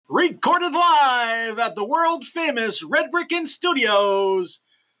Recorded live at the world-famous Red Brick Inn Studios,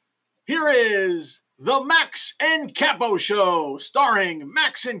 here is the Max and Capo Show, starring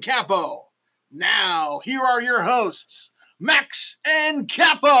Max and Capo. Now, here are your hosts, Max and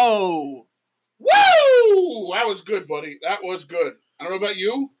Capo. Woo! That was good, buddy. That was good. I don't know about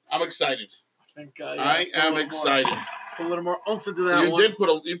you. I'm excited. I am excited. Put a little more oomph into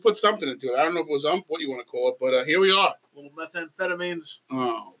that You put something into it. I don't know if it was what you want to call it, but here we are. A little methamphetamines.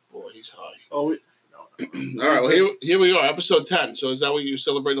 Oh, boy, he's high. Oh, no. All right, well, here we are, episode 10. So is that what you're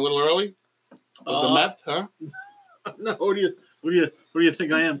celebrating a little early? With the meth, huh? No, who do you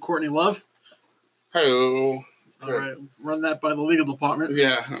think I am, Courtney Love? Hello. All right, run that by the legal department.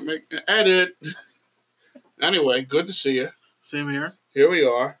 Yeah, edit. Anyway, good to see you. Same here. Here we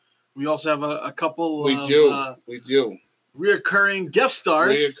are. We also have a couple we do. Reoccurring guest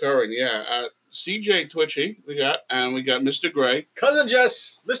stars. Yeah. CJ Twitchy, we got Mr. Gray. Cousin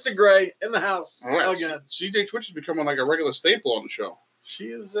Jess, Mr. Gray in the house. All right. Again. CJ Twitch is becoming like a regular staple on the show. She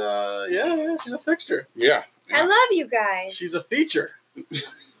is, she's a fixture. Yeah. I love you guys. She's a feature.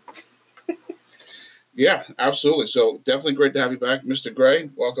 Yeah, absolutely. So definitely great to have you back. Mr. Gray,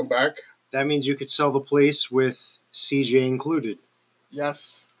 welcome back. That means you could sell the place with CJ included.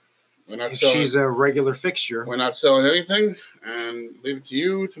 Yes. She's a regular fixture. We're not selling anything, and leave it to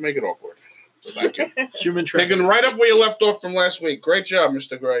you to make it awkward. So thank you. Human trafficking. Picking right up where you left off from last week. Great job,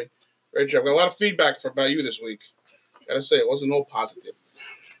 Mr. Gray. Great job. Got a lot of feedback about you this week. Gotta say, it wasn't all positive,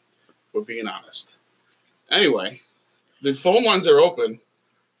 if we're being honest. Anyway, the phone lines are open.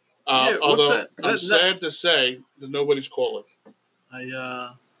 Although I'm sad to say that nobody's calling.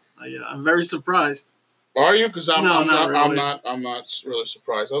 I'm very surprised. Are you? Because I'm not really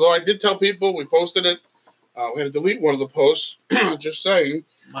surprised. Although I did tell people, we posted it. We had to delete one of the posts. Just saying.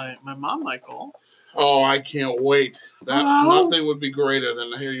 My mom might call. Oh, I can't wait. Nothing would be greater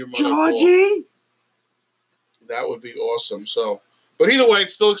than to hear your mother Georgie? call. That would be awesome. So, but either way,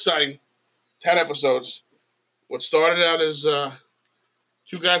 it's still exciting. 10 episodes. What started out as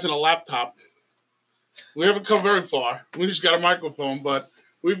 2 guys and a laptop. We haven't come very far. We just got a microphone, but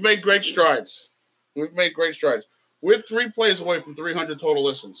we've made great strides. We're 3 plays away from 300 total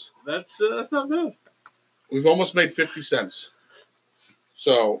listens. That's not bad. We've almost made 50 cents.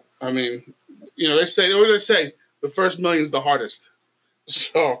 So, I mean, they say the first million is the hardest.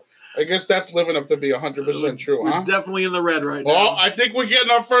 So, I guess that's living up to be 100% true, huh? We're definitely in the red right now. Well, I think we're getting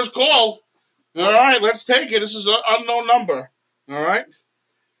our first call. All right, let's take it. This is an unknown number. All right.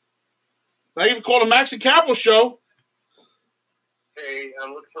 Thank you for calling the Max and Capo Show. Hey,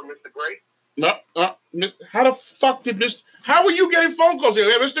 I'm looking for Mr. Gray. No, how the fuck did how are you getting phone calls here?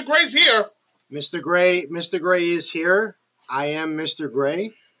 Yeah, Mr. Gray's here. Mr. Gray is here. I am Mr.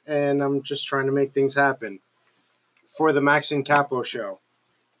 Gray, and I'm just trying to make things happen for the Max and Capo Show.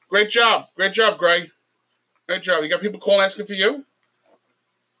 Great job, Gray. Great job. You got people calling asking for you?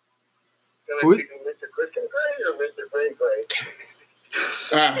 Can I speak to Mr. Christian Gray or Mr. Gray?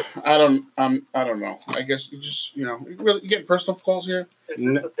 I don't know. I guess you just, you getting personal calls here? Is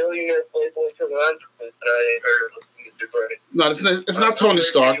this a billionaire playboy from the entrepreneur that I heard of Mr. Gray? No, it's not Tony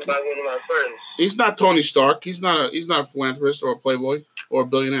Stark. By one of my friends. He's not Tony Stark. He's not a philanthropist or a playboy or a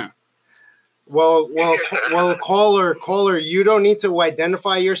billionaire. Well, caller, you don't need to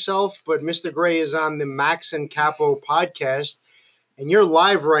identify yourself, but Mr. Gray is on the Max and Capo podcast, and you're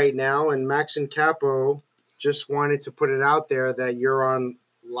live right now, and Max and Capo just wanted to put it out there that you're on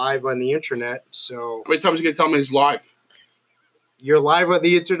live on the internet. So how many times are you gonna tell me he's live? You're live on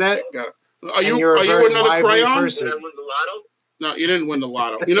the internet? Got it. Are you another crayon? Did I win the lotto? No, you didn't win the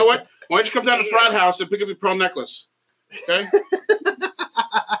lotto. You know what? Why don't you come down to Frat House and pick up your pearl necklace? Okay?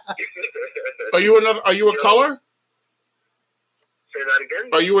 Are you a color? Say that again?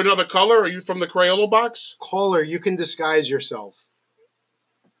 Are you another color? Are you from the Crayola box? Caller, you can disguise yourself.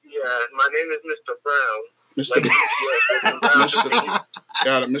 Yeah, my name is Mr. Brown.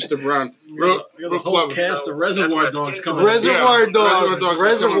 Got it, Mr. Brown. You're the whole cast of Reservoir Dogs coming. Reservoir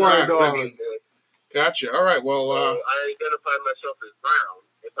Dogs. Gotcha. All right. Well, I identify myself as brown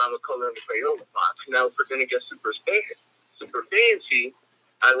if I'm a color in the Crayola box. Now, if we're going to get super fancy,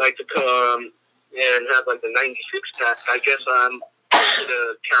 I like to come and have like the 96 pack. I guess I'm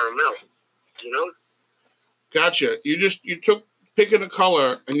the caramel. Gotcha. You took picking a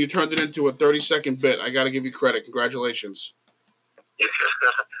color and you turned it into a 30-second bit. I got to give you credit. Congratulations.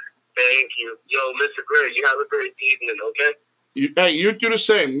 Thank you. Yo, Mr. Gray, you have a great evening, okay? Hey, you do the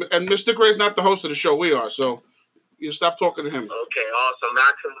same. And Mr. Gray's not the host of the show. We are. So you stop talking to him. Okay, awesome.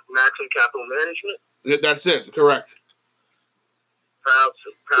 Max and Capital Management? That's it. Correct. Proud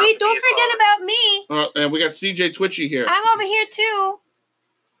Wait, don't forget about me. And we got CJ Twitchy here. I'm over here too.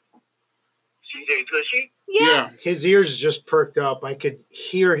 DJ Tushy? Yeah, His ears just perked up. I could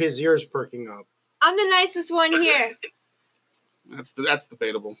hear his ears perking up. I'm the nicest one here. That's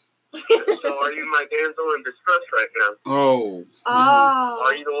debatable. So are you my damsel in distress right now? Oh. Oh.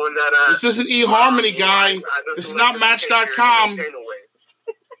 Are you the one that This isn't eHarmony, guy. This is not Match.com.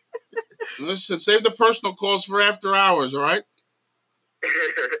 Listen, save the personal calls for after hours, all right?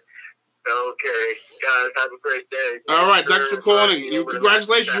 Okay, guys, have a great day. All right, thanks for calling.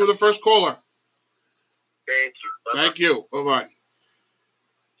 Congratulations, you were the first caller. Thank you. Bye-bye. Thank you. Bye-bye.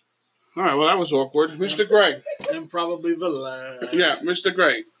 All right, well, that was awkward. Mr. Gray. And probably the last. Yeah, Mr.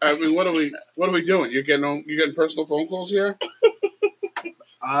 Gray. I mean, what are we doing? You're getting personal phone calls here?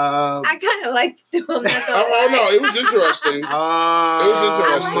 I kind of like doing that. Oh, no, it was interesting. It was I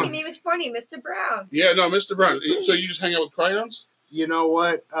interesting. like him. He was funny, Mr. Brown. Yeah, no, Mr. Brown. So you just hang out with crayons? You know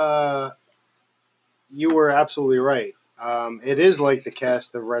what? You were absolutely right. It is like the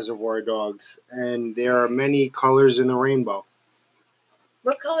cast of Reservoir Dogs, and there are many colors in the rainbow.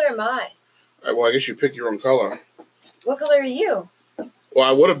 What color am I? Well, I guess you pick your own color. What color are you? Well,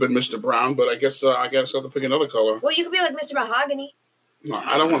 I would have been Mr. Brown, but I guess I have to pick another color. Well, you could be like Mr. Mahogany. No,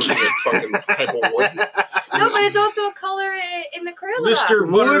 I don't want to be a fucking type of wood. No, but it's also a color in the Crayola box.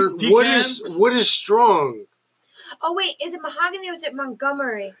 Mr. Butter Pecan. Wood is strong. Oh, wait. Is it Mahogany or is it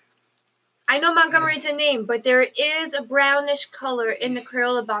Montgomery? I know Montgomery's a name, but there is a brownish color in the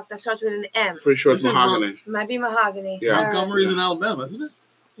Crayola box that starts with an M. Pretty sure it's This is mahogany. It might be Mahogany. Yeah. Montgomery's in Alabama, isn't it?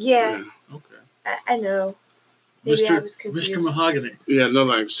 Yeah, Okay. I know. Maybe I was confused. Mr. Mahogany. Yeah, no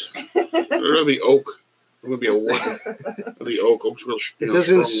thanks. It'll be oak. It would be a wood. It'll be oak. Oak's real. It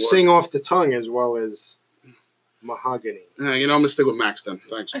doesn't sing off the tongue as well as mahogany. Yeah, I'm gonna stick with Max then.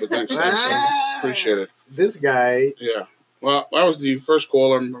 Thanks. Appreciate it. This guy. Yeah. Well, I was the first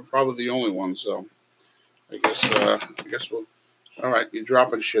caller and probably the only one, so I guess we'll. All right, you're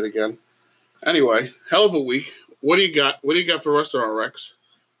dropping shit again. Anyway, hell of a week. What do you got? What do you got for Restaurant Rex?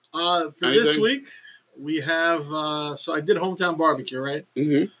 For Anything? this week, we have. So I did Hometown Barbecue, right?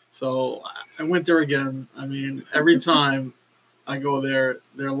 Mm-hmm. So I went there again. I mean, every time I go there,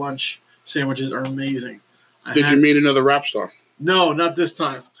 their lunch sandwiches are amazing. Did you meet another rap star? No, not this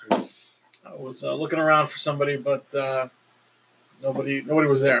time. I was looking around for somebody, but nobody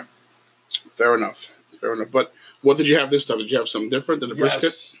was there. Fair enough. But what did you have this time? Did you have something different than the brisket?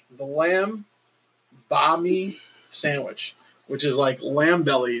 Yes, the lamb bami sandwich, which is like lamb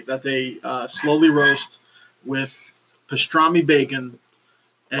belly that they slowly roast with pastrami bacon.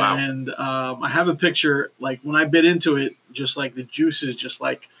 Wow. And I have a picture, like when I bit into it, just like the juices just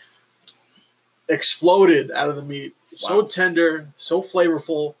like exploded out of the meat. So tender, so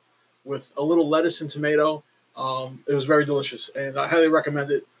flavorful, with a little lettuce and tomato. It was very delicious, and I highly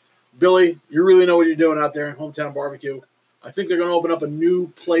recommend it. Billy, you really know what you're doing out there in Hometown Barbecue. I think they're going to open up a new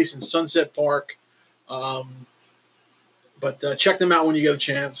place in Sunset Park. But check them out when you get a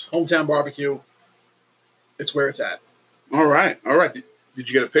chance. Hometown Barbecue. It's where it's at. All right. Did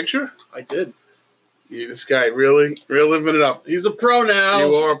you get a picture? I did. This guy really living it up. He's a pro now.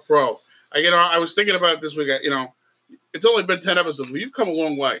 You are a pro. I was thinking about it this week. It's only been 10 episodes, but you've come a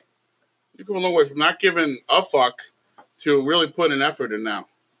long way. You've come a long way from not giving a fuck to really putting an effort in now.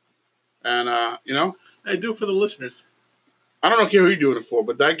 And, I do it for the listeners. I don't care who you're doing it for,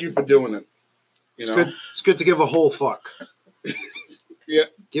 but thank you for doing it. It's good to give a whole fuck. Yeah.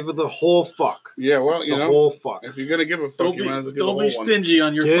 Give it the whole fuck. Yeah, well, the whole fuck. If you're going to give a fuck, you might as well give the whole one. Don't be stingy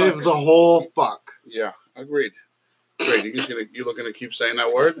on your Give fucks. the whole fuck. Yeah, agreed. Great. You're looking to keep saying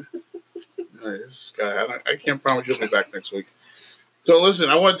that word? This guy, I can't promise you'll be back next week. So listen,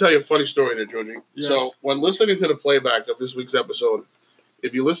 I want to tell you a funny story there, Georgie. Yes. So when listening to the playback of this week's episode,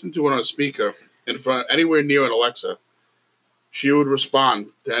 if you listen to it on a speaker in front, anywhere near an Alexa, she would respond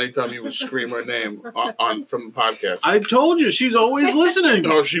to any time you would scream her name on from the podcast. I told you, she's always listening.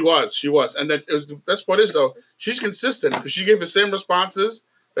 No, she was. And then the best part is, though, she's consistent because she gave the same responses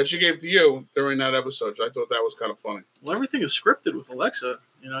that she gave to you during that episode. So I thought that was kind of funny. Well, everything is scripted with Alexa.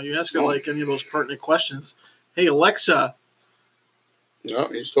 You ask her like any of those pertinent questions. Hey, Alexa. No,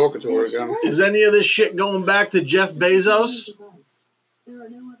 he's talking to her again. Is any of this shit going back to Jeff Bezos? There are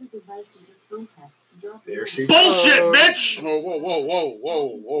no other devices or contacts to drop. There she Bullshit, goes. bitch!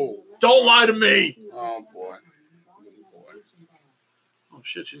 Whoa. Don't lie to me. Oh, boy. Oh,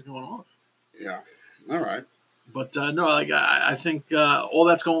 shit, she's going off. Yeah. All right. But, no, I think all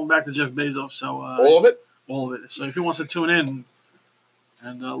that's going back to Jeff Bezos. So All of it? All of it. So if he wants to tune in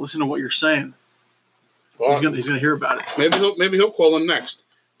and listen to what you're saying, Well, he's gonna hear about it. Maybe he'll call him next.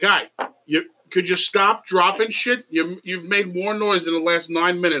 Guy, could you stop dropping shit? You've made more noise in the last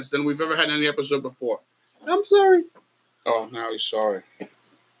 9 minutes than we've ever had in any episode before. I'm sorry. Oh, now he's sorry.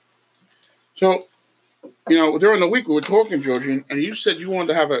 So, during the week we were talking, Georgie, and you said you wanted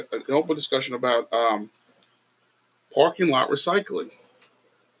to have an open discussion about parking lot recycling.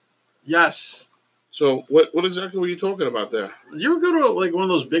 Yes. So, what exactly were you talking about there? You ever go to like one of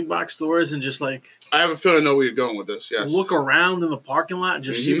those big box stores and just like I have a feeling I know where you're going with this. Yes. look around in the parking lot and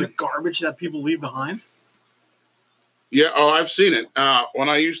just see Mhm. the garbage that people leave behind? Yeah. Oh, I've seen it. When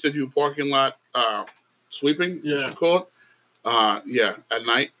I used to do parking lot sweeping, you Yeah. should call it. Yeah, at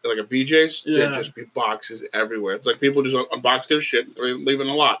night, like a BJ's, Yeah. there'd just be boxes everywhere. It's like people just unbox their shit and leave it in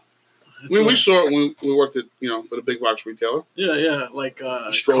a lot. It's We like- saw it when we worked at, for the big box retailer. Yeah, like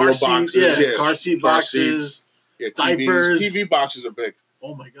Stroller car seat, boxes, yeah, car seat car boxes. Yeah, Diapers. TV boxes are big.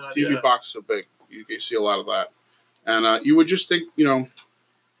 Oh my god, TV yeah. boxes are big. You see a lot of that. And you would just think,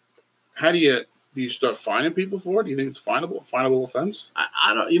 how do you start finding people for it? Do you think it's finable offense?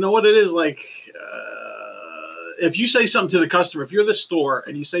 I don't. You know what it is like. If you say something to the customer, if you're the store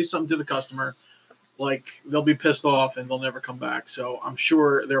and you say something to the customer, like they'll be pissed off and they'll never come back. So I'm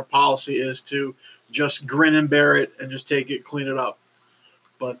sure their policy is to just grin and bear it and just take it, clean it up.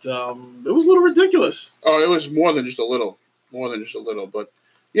 But it was a little ridiculous. Oh, it was more than just a little. But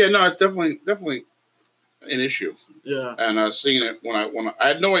yeah, no, it's definitely an issue. Yeah. And seeing it when I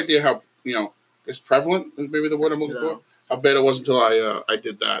had no idea how it's prevalent is maybe the word I'm looking Yeah. for. How bad it was until I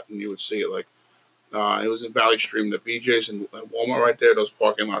did that, and you would see it like it was in Valley Stream, the BJ's and Walmart right there. Those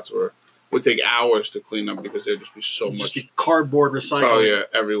parking lots would take hours to clean up because there'd just be so Just much. be cardboard recycling. Oh yeah,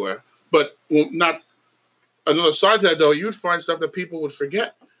 everywhere. But not another side to that though. You'd find stuff that people would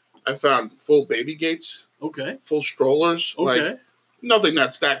forget. I found full baby gates, Okay. full strollers. Okay. Like nothing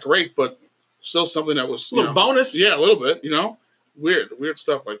that's that great, but still something that was a little bonus. Yeah, a little bit. Weird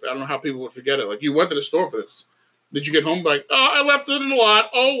stuff like that. I don't know how people would forget it. Like you went to the store for this. Did you get home like, oh, I left it in the lot.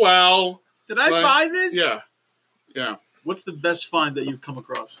 Oh well. Did I Like, buy this? Yeah. What's the best find that you've come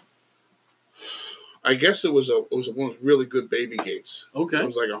across? I guess it was one of those really good baby gates. Okay. It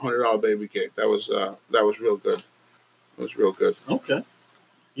was like $100 baby gate. That was real good. It was real good. Okay.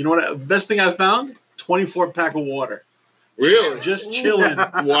 You know what? Best thing I found? 24-pack of water. Really? Just chilling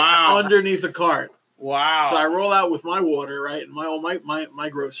Wow. underneath the cart. Wow. So I roll out with my water, right, and my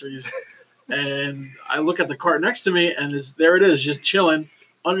groceries, and I look at the cart next to me, and there it is, just chilling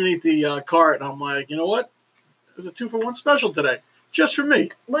underneath the cart, and I'm like, you know what? There's a 2-for-1 special today, just for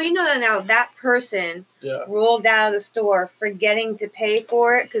me. Well, you know that now that person Yeah. rolled out of the store forgetting to pay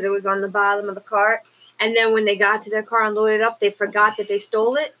for it because it was on the bottom of the cart. And then when they got to their car and loaded up, they forgot that they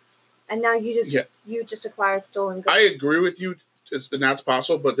stole it. And now you just acquired stolen goods. I agree with you. And that's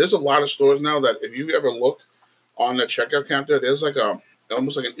possible, but there's a lot of stores now that if you ever look on the checkout counter, there's like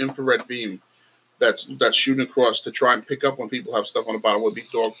almost like an infrared beam that's shooting across to try and pick up when people have stuff on the bottom, would be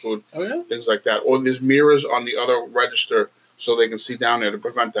dog food, Oh yeah. things like that. Or there's mirrors on the other register so they can see down there to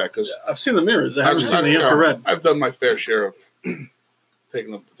prevent that. Because I've seen the mirrors. I haven't seen the infrared. I've done my fair share of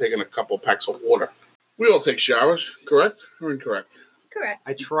taking a couple packs of water. We all take showers, correct or incorrect? Correct.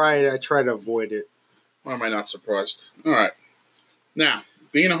 I try to avoid it. Why am I not surprised? All right. Now,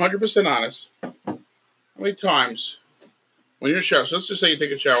 being 100% honest, how many times when you're in a shower, so let's just say you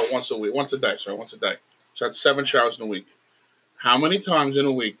take a shower once a day. So that's 7 showers in a week. How many times in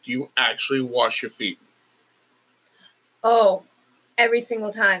a week do you actually wash your feet? Oh, every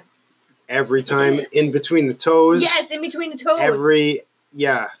single time. Every time in between the toes. Yes, in between the toes. Okay,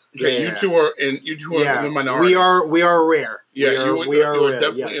 Yeah. You two are in the minority. We are rare. Yeah, we are you are rare,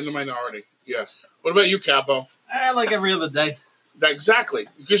 definitely yes. in the minority. Yes. What about you, Capo? Like every other day. Exactly.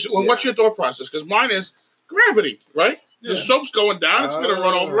 Because what's your thought process? Because mine is gravity, right? Yeah. The soap's going down. It's going to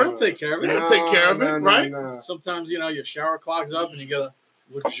run over I'll it. take care of it. Yeah. take care of it, right? No. Sometimes your shower clogs up and you get a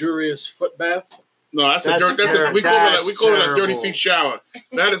luxurious foot bath. No, we call it a dirty feet shower.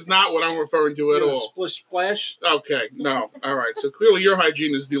 That is not what I'm referring to at You get a all. Splish splash. Okay, no. All right. So clearly your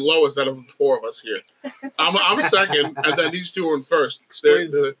hygiene is the lowest out of the 4 of us here. I'm second, and then these 2 are in first.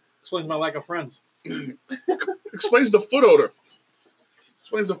 Explains my lack of friends. Explains the foot odor.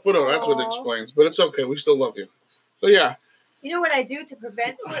 That's what it Aw. explains. But it's okay. We still love you. So yeah, You know what I do to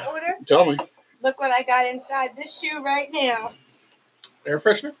prevent the foot odor? tell me. Look what I got inside this shoe right now. Air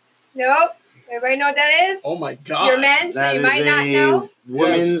freshener? Nope. Everybody know what that is? Oh my god. You're men, so That you is might not know.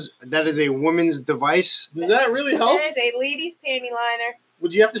 That is a woman's device. Does that really help? That is a ladies' panty liner.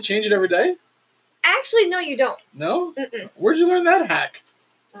 Would you have to change it every day? Actually, no, you don't. No? Mm-mm. Where'd you learn that hack?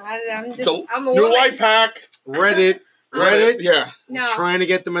 I'm So, a new woman. life hack. Reddit. Yeah. No, Trying to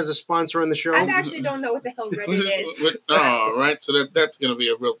get them as a sponsor on the show. I actually don't know what the hell Reddit is. Oh, right. So that's going to be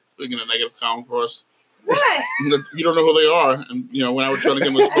a real negative column for us. What? You don't know who they are, and when I was trying to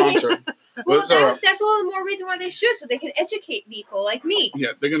get them a sponsor. Well, it's all right. that's all the more reason why they should, so they can educate people like me. Yeah,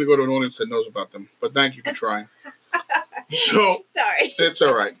 they're going to go to an audience that knows about them. But thank you for trying. So, Sorry. it's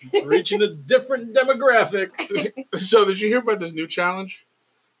all right. Reaching a different demographic. So, did you hear about this new challenge?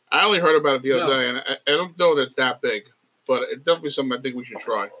 I only heard about it the other No. day, and I don't know that it's that big, but it's definitely something I think we should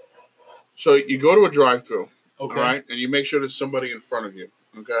try. So, you go to a drive-thru, Okay. all right, and you make sure there's somebody in front of you,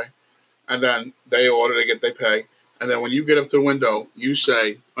 okay? And then they order, they pay, and then when you get up to the window, you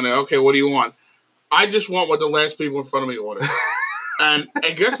say, okay, what do you want? I just want what the last people in front of me ordered. And I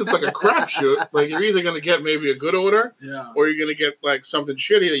guess it's like a crapshoot. Like, you're either going to get maybe a good order, Yeah. or you're going to get like something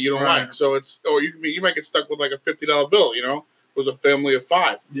shitty that you don't Right. like. So or you might get stuck with like a $50 bill, with a family of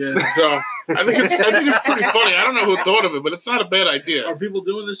 5. Yeah. So I think it's pretty funny. I don't know who thought of it, but it's not a bad idea. Are people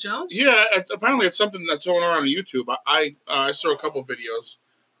doing this challenge? Yeah, apparently it's something that's going around on YouTube. I saw a couple videos,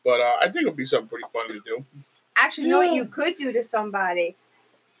 but I think it'd be something pretty funny to do. Actually, you know what you could do to somebody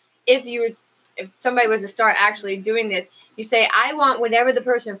if somebody was to start actually doing this? You say, I want whatever the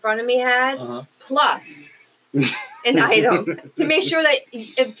person in front of me had, plus an item to make sure that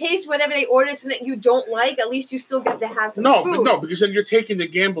in case whatever they order something that you don't like, at least you still get to have some food. No, because then you're taking the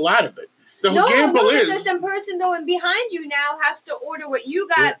gamble out of it. The gamble is the person going behind you now has to order what you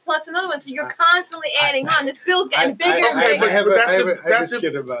got plus another one, so you're constantly adding on. This bill's getting bigger and okay, bigger. I have a if-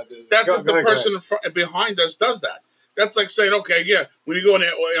 skit about this. That's Go if the ahead, person in front, behind us does that. That's like saying, okay, yeah, when you go in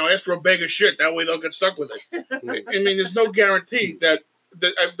there, ask for a bag of shit. That way they'll get stuck with it. I mean, there's no guarantee that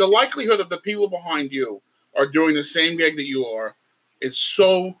the likelihood of the people behind you are doing the same gig that you are is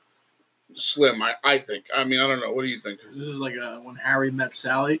so slim, I think. I mean, I don't know. What do you think? This is like when Harry met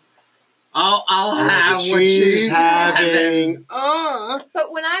Sally. I'll Oh, have what she's she's having.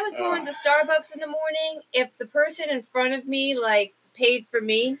 But when I was going to Starbucks in the morning, if the person in front of me like paid for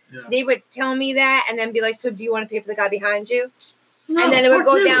me, Yeah. they would tell me that and then be like, so do you want to pay for the guy behind you? No, And then it would fuck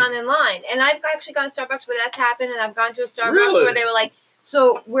go you. down in line. And I've actually gone to Starbucks where that's happened, and I've gone to a Starbucks Really? where they were like,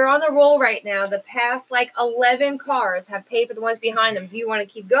 so we're on the roll right now. The past 11 cars have paid for the ones behind them. Do you want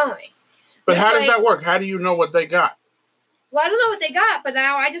to keep going? But It's how does like- that work? How do you know what they got? Well, I don't know what they got, but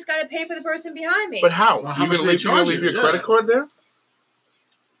now I just got to pay for the person behind me. But how? Well, how You much gonna they leave, charge leave you? your Yeah. credit card there?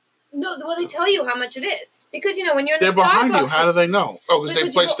 No, well, they tell you how much it is. Because, when you're in They're the behind Starbucks. you. How do they know? Oh, because they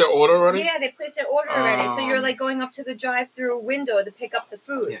Because you placed their order already? Yeah, they placed their order already. So you're like going up to the drive-through window to pick up the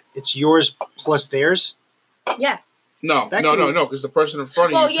food. Yeah, it's yours plus theirs. Yeah. No, That no, can- no, no, because the person in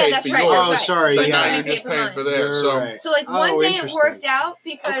front of Oh, you yeah, paid that's for right, yours. that's Oh, right. sorry. So But now now you're I pay just for paying mine. for theirs. You're So right. So one day it interesting. worked out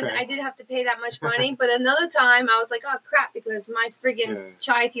because Okay. I didn't have to pay that much money, but another time I was like, oh crap, because my friggin' Yeah.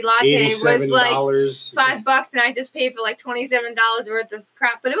 chai tea latte was like $87. $5 and I just paid for like $27 worth of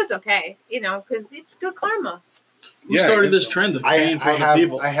crap, but it was okay, because it's good karma. Who Yeah, I started guess this so. trend of I paying for other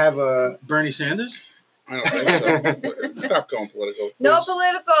people? have a. Bernie Sanders? I don't think so. Stop going political. No please.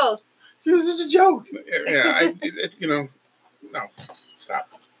 politicals. This is a joke. Yeah, no. Stop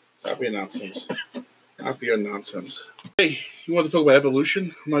being nonsense. Not being nonsense. Hey, you want to talk about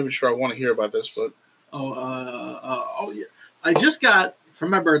evolution? I'm not even sure I want to hear about this, but Oh yeah. I just got for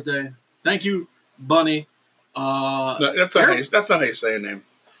my birthday. Thank you, Bunny. no, that's not how you say a name.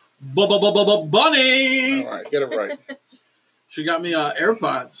 Bunny. All right, get it right. She got me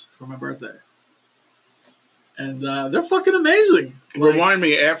AirPods for my birthday, and they're fucking amazing. Like, Remind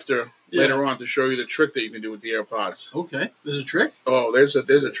me after Yeah. later on to show you the trick that you can do with the AirPods. Okay, there's a trick. Oh, there's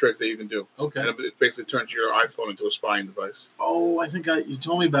a trick that you can do, Okay. and it basically turns your iPhone into a spying device. Oh, I think you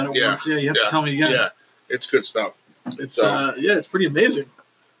told me about it Yeah. once. Yeah, you have Yeah. to tell me again. Yeah, it's good stuff. It's So- it's pretty amazing.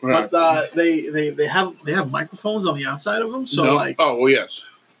 Right. But they have microphones on the outside of them, so No? like Oh well, yes.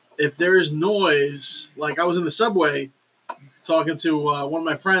 if there's noise, like I was in the subway talking to one of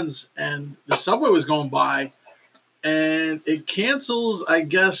my friends, and the subway was going by, and it cancels, I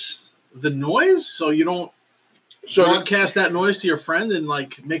guess, the noise, so you don't So broadcast that noise to your friend and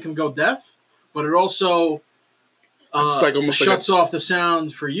like make him go deaf, but it also It's like almost like shuts off the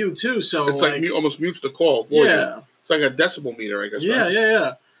sound for you too. So it's like almost mutes the call for you. yeah, It's like a decibel meter, I guess. yeah, right?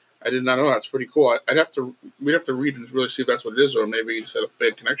 yeah. I did not know. That's pretty cool. We'd have to read and really see if that's what it is, or maybe you just had a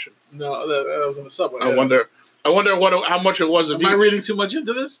bad connection. No, that was in the subway. I wonder how much it was of Am I each. reading too much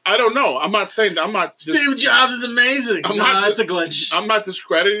into this? I don't know. I'm not saying that. I'm not. Steve Jobs is amazing. I'm No, not- that's a glitch. I'm not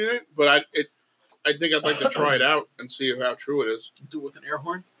discrediting it, but I think I'd like to try it out and see how true it is. Do it with an air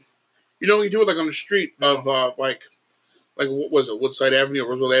horn. You do it like on the street of like what was it, Woodside Avenue or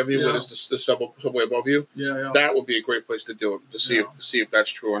Roosevelt Avenue, Yeah. where there's the subway above you. Yeah. That would be a great place to do it to see Yeah. if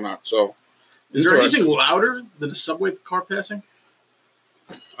that's true or not. So, Is there interesting. anything louder than a subway car passing?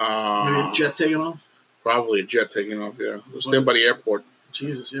 Maybe a jet taking off? Probably a jet taking off. Yeah, we'll stand by the airport.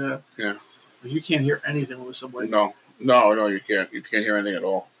 Jesus, yeah. Yeah. You can't hear anything with a subway. No, you can't. You can't hear anything at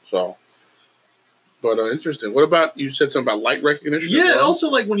all. So, But interesting. What about you said something about light recognition? as Yeah, well? and also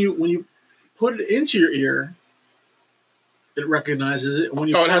like when you put it into your ear, it recognizes it. When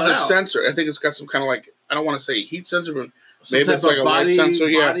you Oh, it pull has a out, sensor. I think it's got some kind of like, I don't want to say heat sensor, but some maybe type it's like of a light sensor,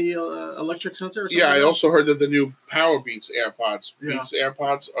 yeah. body electric sensor. Or something yeah, I like also heard that the new Power Beats AirPods, Yeah. Beats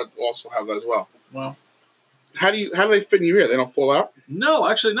AirPods also have that as well. that? Well, How do they fit in your ear? They don't fall out? no,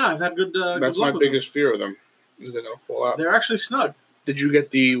 actually, no. I've had good. That's good my luck with biggest fear of them, is they're going to fall them. out. They're actually snug. Did you get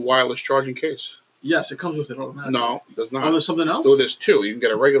the wireless charging case? Yes, it comes with it automatically. No, it does not. Oh, there's something else. Oh, there's two. You can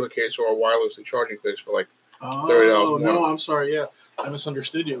get a regular case or a wirelessly charging case for like $30 Oh more. no, I'm sorry. Yeah, I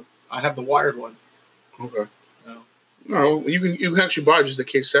misunderstood you. I have the wired one. Okay. No. No, you can actually buy just the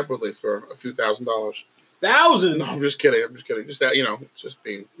case separately for a few $1,000s. Thousands. No, I'm just kidding. Just that, just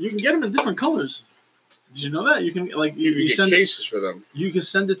being. You can get them in different colors. Did you know that? You can like You can get send cases for them. you can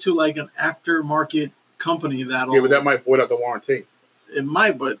send it to like an aftermarket company that'll. Yeah, but that might void out the warranty. It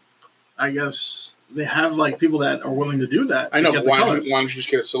might, but I guess they have like people that are willing to do that. I know, to but get why the don't colors. you just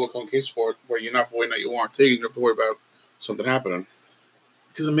get a silicone case for it where you're not voiding out your warranty? You don't have to worry about something happening.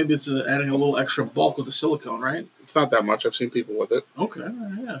 Because maybe it's adding a little extra bulk with the silicone, right? It's not that much. I've seen people with it. Okay,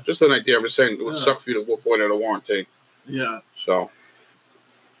 yeah, Just an idea. I'm just saying it would Yeah. suck for you to void out a warranty. yeah. So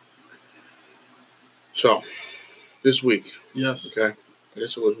this week, Yes. okay, I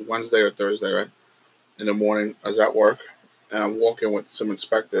guess it was Wednesday or Thursday, right? In the morning, I was at work, and I'm walking with some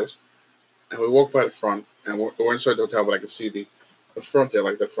inspectors, and we walk by the front, and we're inside the hotel, but I can see the front there,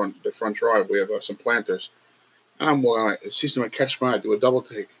 like the front drive. We have some planters, and I'm walking. I see someone catch my eye, do a double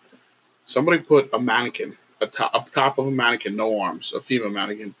take. Somebody put a mannequin, up top of a mannequin, no arms, a female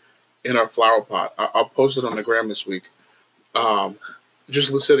mannequin, in our flower pot. I'll post it on the gram this week.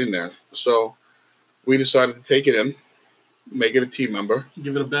 Just sitting there. So we decided to take it in, make it a team member.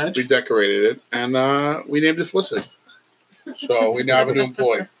 Give it a badge. We decorated it, and we named it Felicity. So we now have a new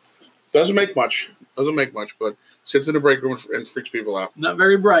employee. Doesn't make much, but sits in the break room and freaks people out. Not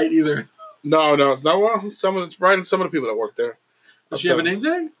very bright either. No, it's not. Well, it's bright, and some of the people that work there. Does she have a name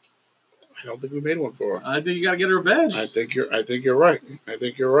tag? I don't think we made one for her. I think you gotta get her a badge. I think you're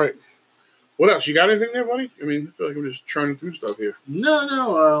right. What else? You got anything there, buddy? I mean, I feel like I'm just churning through stuff here.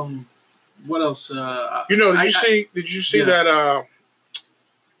 No. What else? Did you see yeah. that?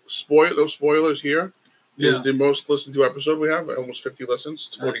 Those spoilers here is Yeah. the most listened to episode we have. Almost 50 listens.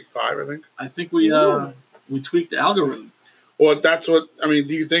 It's 45, I think. I think we tweaked the algorithm. Well, that's what I mean.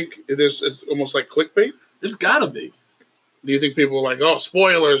 Do you think it's almost like clickbait? It's gotta be. Do you think people are like, oh,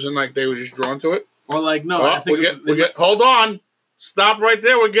 spoilers, and like they were just drawn to it? Or like no, I think hold on, stop right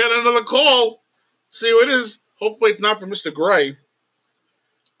there. We're getting another call. See who it is. Hopefully, it's not from Mr. Gray.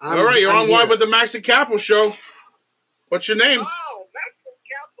 All right, you're on live with the Max and Capo show. What's your name? Oh, Max and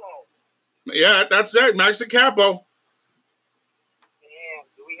Capo. Yeah, that's it, Max and Capo. Damn,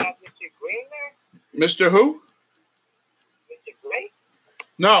 do we have Mr. Gray in there? Mr. Who? Mr. Gray?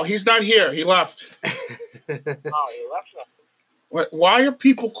 No, he's not here. He left. Oh, he left us. Why are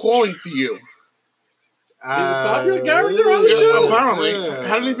people calling for you? He's a popular character on the show. Apparently, I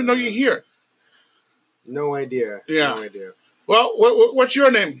don't even know you're here. No idea. Yeah. No idea. Well, what's your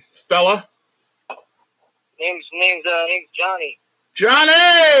name, fella? Name's Johnny.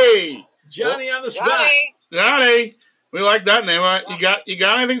 Johnny. Johnny on the spot. Johnny. We like that name. You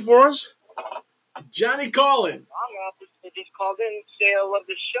got anything for us? Johnny calling. I just called in and say I love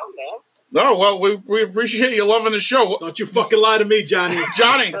the show, man. No, well, we appreciate you loving the show. Don't you fucking lie to me, Johnny.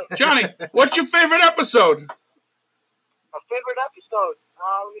 Johnny, what's your favorite episode? My favorite episode.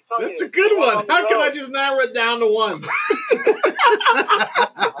 Let me tell That's you. a good one. On the How can road. I just narrow it down to one? I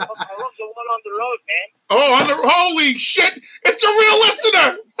love the one on the road, man. Oh, holy shit! It's a real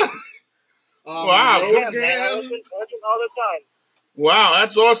listener. Wow. Road Yeah, man. I Gang. listen all the time. Wow,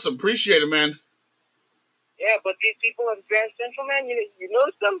 that's awesome. Appreciate it, man. Yeah, but these people in Grand Central, man, you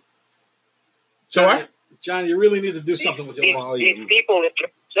notice them? So what? Johnny, you really need to do something with your life. These people in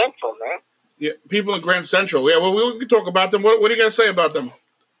Grand Central, man. Yeah, people in Grand Central. Yeah, well, we can talk about them. What do you got to say about them?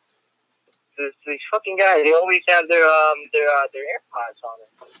 These fucking guys, they always have their AirPods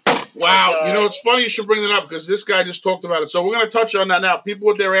on it. Wow, it's funny you should bring that up because this guy just talked about it. So we're going to touch on that now. People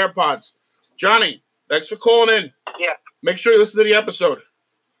with their AirPods. Johnny, thanks for calling in. Yeah. Make sure you listen to the episode.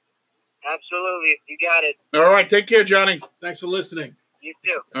 Absolutely. You got it. All right, take care, Johnny. Thanks for listening. You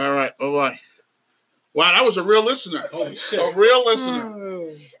too. All right, bye-bye. Wow, that was a real listener. Holy shit. A real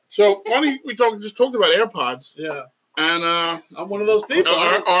listener. So funny, we just talked about AirPods, Yeah. and I'm one of those people.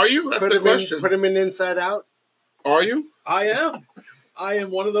 are you? That's the question. Put him in Inside Out. Are you? I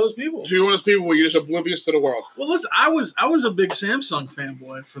am one of those people. So you're one of those people where you're just oblivious to the world. Well, listen, I was a big Samsung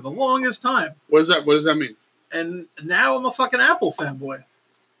fanboy for the longest time, What is that? What does that mean? and now I'm a fucking Apple fanboy.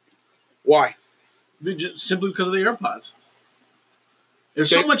 Why? Simply because of the AirPods.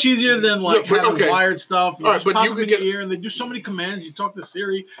 It's Okay. so much easier than like Yeah, but having okay. wired stuff. You All right, just but pop you them could in get- your ear, and they do so many commands. You talk to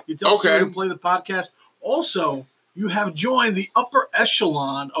Siri. You tell Okay. Siri to play the podcast. Also, you have joined the upper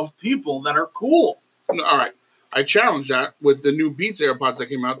echelon of people that are cool. No, all right. I challenge that with the new Beats AirPods that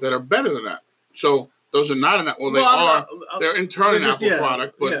came out that are better than that. So those are not an Apple. They are. They're in turn an Apple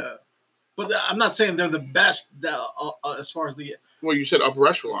product, but yeah. But I'm not saying they're the best as far as the well, you said upper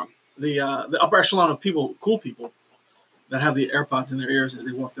echelon. the upper echelon of people, cool people that have the AirPods in their ears as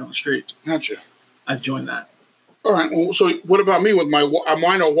they walk down the street. Gotcha. I've joined that. All right. Well, so what about me with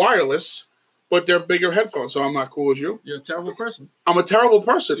mine are wireless, but they're bigger headphones, so I'm not cool as you. You're a terrible person. I'm a terrible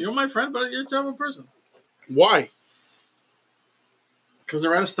person. You're my friend, but you're a terrible person. Why? Because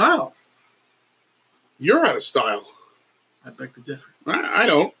they're out of style. You're out of style. I beg to differ. I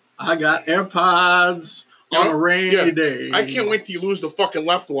don't. I got AirPods on a rainy day. I can't wait till you lose the fucking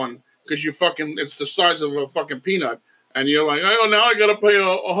left one because it's the size of a fucking peanut, and you're like, oh, now I gotta pay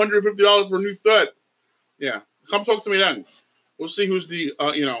 $150 for a new set. Yeah, come talk to me then. We'll see who's the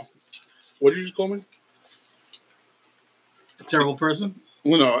what did you just call me? A terrible person.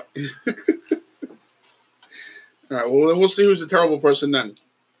 Well, no. All right. Well, we'll see who's the terrible person then.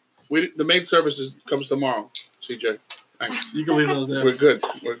 The maid services comes tomorrow. CJ, thanks. You can leave those there. We're good.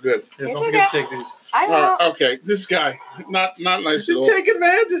 We're good. Yeah, It's don't forget to okay. take these. I All will. right, okay, this guy, not nice at all. Take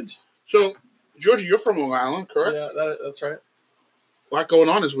advantage. So, Georgia, you're from Long Island, correct? Yeah, that's right. A lot going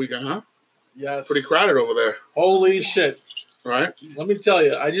on this weekend, huh? Yes. Pretty crowded over there, Holy shit. right? Let me tell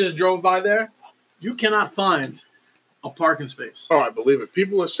you, I just drove by there. You cannot find a parking space. Oh, I believe it.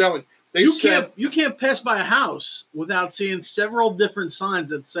 People are selling. They said You can't pass by a house without seeing several different signs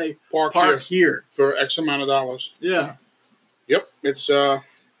that say park park here here. for X amount of dollars. Yeah. Yep, it's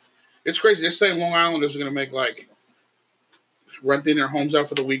crazy. They're saying Long Islanders are going to make like renting their homes out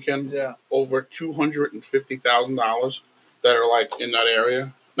for the weekend Yeah. over $250,000 that are like in that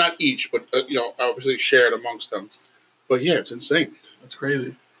area. Not each, but obviously shared amongst them. But yeah, it's insane. That's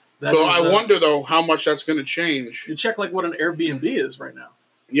crazy. So I wonder though how much that's going to change. You check like what an Airbnb is right now.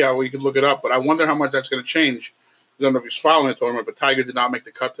 Yeah, well, you could look it up, but I wonder how much that's going to change. I don't know if he's following the tournament, but Tiger did not make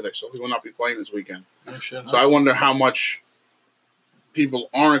the cut today, so he will not be playing this weekend. Oh, shit, So I wonder how much people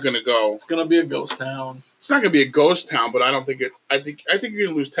aren't going to go. It's gonna be a ghost town. It's not going to be a ghost town, but I don't think it. I think you're going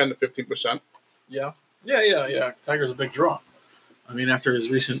to lose 10 to 15%. Yeah. Yeah. Tiger's a big draw. I mean, after his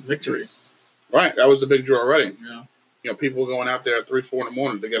recent victory. Right, that was the big draw already. Yeah. People going out there at 3, 4 in the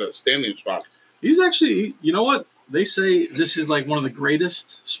morning to get a standing spot. He's actually, you know what? They say this is like one of the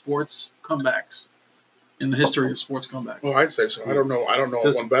greatest sports comebacks in the history of sports comebacks. Oh, I'd say so. I don't know.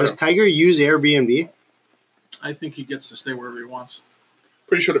 Does, one better. does Tiger use Airbnb? I think he gets to stay wherever he wants.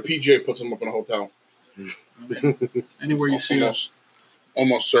 Pretty sure the PGA puts him up in a hotel. Anywhere you see him.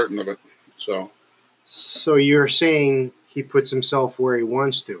 Almost certain of it. So So you're saying he puts himself where he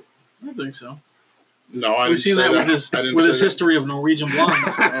wants to? I don't think so. no, I We've didn't seen say that that. with his history of Norwegian blondes.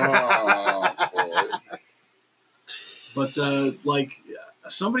 Oh, boy. But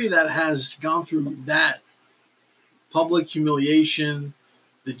somebody that has gone through that public humiliation,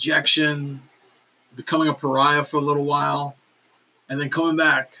 dejection, becoming a pariah for a little while, and then coming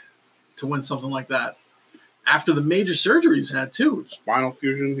back to win something like that after the major surgery he's had too. Spinal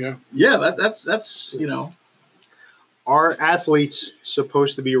fusion, yeah. Yeah, that's Are athletes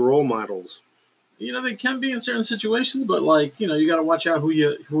supposed to be role models? they can be in certain situations, but you got to watch out who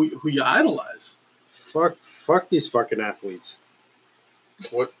you idolize. Fuck these fucking athletes.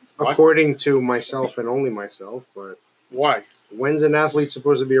 What? According to myself and only myself, but Why? when's an athlete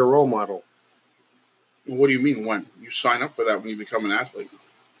supposed to be a role model? What do you mean when? You sign up for that when you become an athlete.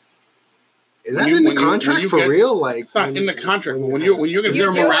 Is When that you- in the when you- when contract you for get- real? Like It's not in the contract, but when you're going Is to there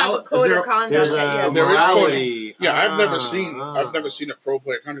a You do morale- have a code is there- of conduct there's that you a have There to is follow. morality. yeah, I've never seen a pro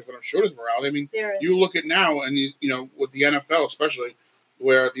player contract, but I'm sure there's morality. I mean, There is. you look at now, and with the NFL especially,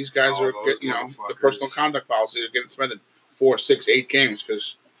 where these guys Oh, are those the motherfuckers. personal conduct policy are getting suspended 4, 6, 8 games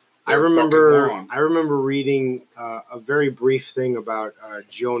because I remember reading a very brief thing about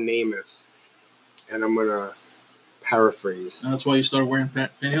Joe Namath, and I'm gonna paraphrase. And that's why you started wearing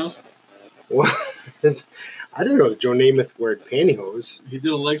pantyhose. What? I didn't know that Joe Namath wore pantyhose. He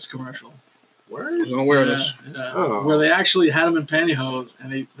did a legs commercial. Word? I was unaware of this. Yeah, Oh. where they actually had him in pantyhose,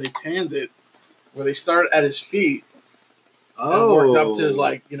 and they panned it, where they started at his feet and worked up to his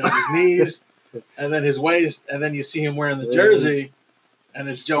his knees, and then his waist, and then you see him wearing the jersey, and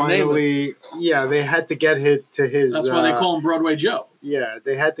it's Joe Namath. Finally, yeah, they had to get to his. That's why they call him Broadway Joe. Yeah,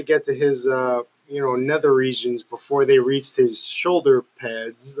 they had to get to his, nether regions before they reached his shoulder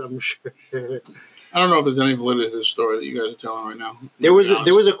pads. I'm sure. I don't know if there's any validity to this story that you guys are telling right now. There was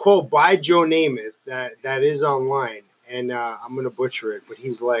a quote by Joe Namath that is online, and I'm gonna butcher it, but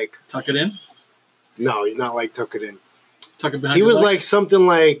he's like, Tuck it in. no, he's not like tuck it in. Tuck it behind. He your was legs? like something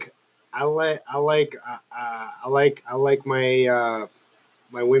like, I like my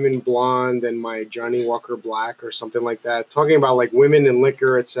my women blonde and my Johnny Walker black or something like that, talking about like women and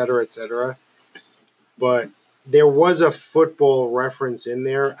liquor, et cetera, et cetera. But there was a football reference in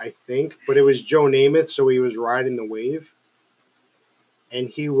there, I think, but it was Joe Namath, so he was riding the wave, and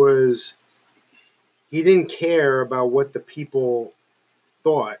he didn't care about what the people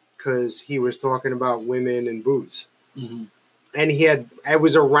thought because he was talking about women and booze. Mhm. And it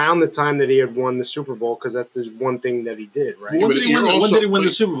was around the time that he had won the Super Bowl because that's the one thing that he did, right? When but did he you're win also- the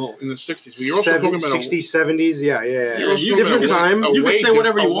wait, Super Bowl? in the 60s. But you're also talking about 60s, 70s, yeah. You're also you talking different about time. You can say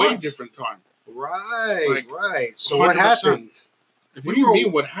whatever you a way want. different time. Right, Like, right. So what 100%. happened? If What do you were-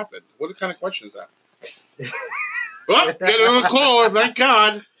 mean? What happened? What kind of question is that? Well, get another caller. Thank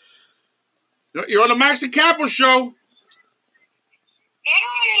God. You're on the Max and Capo show.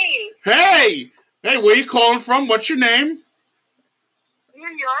 Hey! Hey, where you calling from? What's your name? New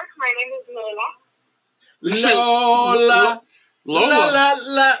York. My name is Lola. Lola, Lola.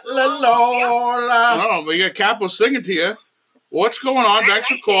 la, Lola. Oh, but you got Capo singing to you. What's going on? Thanks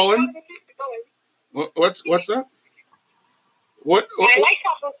for calling. What's that? What? I like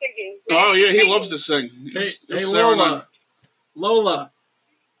couple singing. Oh yeah, he loves to sing. Hey, He's Lola. Lola,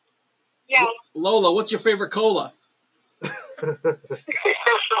 Yeah. Lola, what's your favorite cola?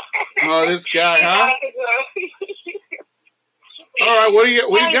 Oh, this guy, huh? All right, what do you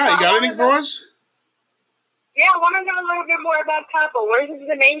got? You got anything for us? Yeah, I want to know a little bit more about Capo. Where does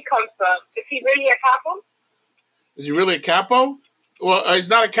the name come from? Is he really a Capo? Is he really a capo? Well, he's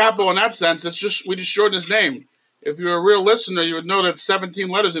not a capo in that sense. It's just we just shortened his name. If you're a real listener, you would know that 17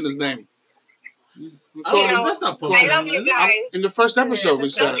 letters in his name. Oh, that's not I posted. love you guys. In the first episode, we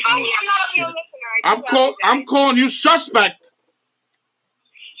said it. I'm not a real listener. I'm calling you suspect.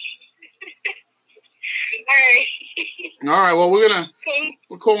 All All right. Well, we're right.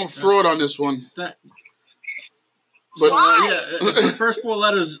 calling fraud on this one. That, But yeah, it's the first four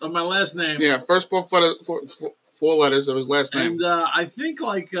letters of my last name. yeah, first four letters of his last name. And I think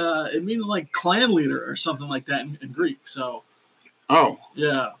it means like clan leader or something like that in Greek. So Oh,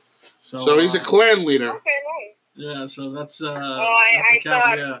 yeah. so he's a clan leader. Okay, nice. Yeah, so that's I that's the cap,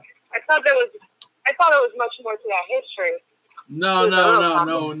 thought- yeah. I thought there was much more to that history. No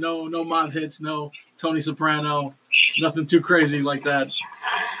mob hits, no Tony Soprano, nothing too crazy like that.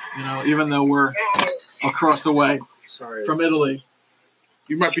 You know, even though we're across the way Sorry. from Italy.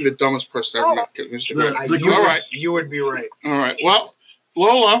 You might be the dumbest person ever met, Mr. Gray. The- All right. You would be right. All right. Well,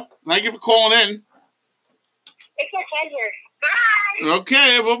 Lola, thank you for calling in. It's a pleasure. Bye.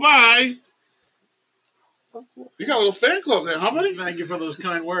 Okay, bye-bye. You got a little fan club there, huh, buddy? Thank you for those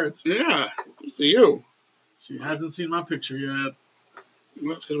kind words. Yeah, good for you. She hasn't seen my picture yet.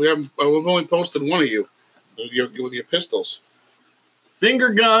 That's because we've only posted one of you with your pistols. Finger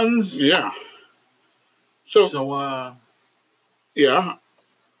guns. Yeah. So yeah,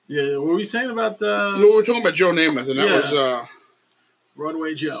 yeah, what were we saying about we were talking about Joe Namath, and that Yeah. was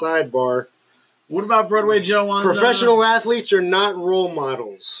Broadway Joe? Sidebar. What about Broadway Joe on Professional athletes are not role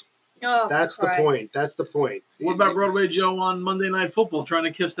models. Oh, That's the Christ. point. That's the point. What about Broadway Joe on Monday Night Football trying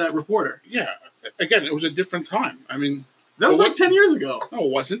to kiss that reporter? yeah. Again, it was a different time. I mean, That was Well, like 10 years ago. no,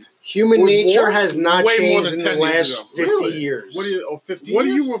 it wasn't. Human It was nature more- has not way more changed than in 10 the years last ago. 50 Really? years. What do you, 15 What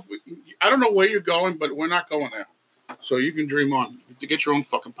do years? you? I don't know where you're going, but we're not going there. So you can dream on. To get your own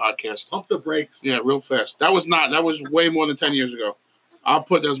fucking podcast. Pump the brakes. Yeah, real fast. That was way more than 10 years ago. I'll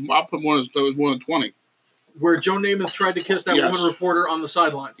put more than 20. Where Joe Namath tried to kiss that Yes. woman reporter on the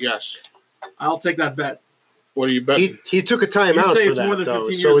sidelines. Yes. I'll take that bet. What are you betting? He took a time You out say for it's more that, than though,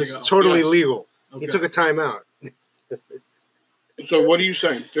 15 so years it's ago. totally Yes. legal. Okay. He took a time out. So what are you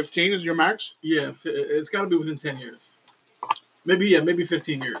saying? 15 is your max? Yeah, it's got to be within 10 years. Maybe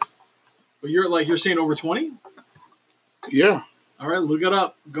 15 years. But you're saying over 20? Yeah. All right, look it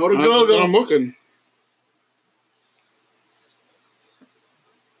up. Go to Google. I'm looking.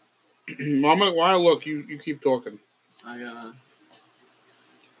 While I look, you keep talking. I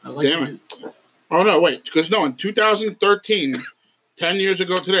like Damn it. Oh, no, wait. Because, no, in 2013, 10 years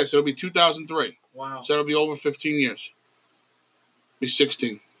ago today, so it'll be 2003. Wow. So it'll be over 15 years. Be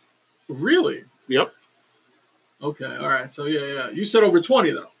 16. Really? Yep. Okay, all right. So, yeah. You said over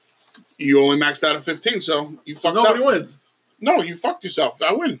 20, though. You only maxed out at 15 , so you So fucked nobody up. wins. No, you fucked yourself.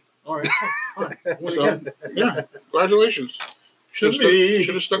 I win. All right. Fine. Win So, again. yeah. Congratulations. Should me.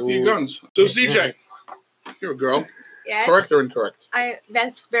 have stuck to your guns. So, CJ, you're a girl. Yes. Correct or incorrect?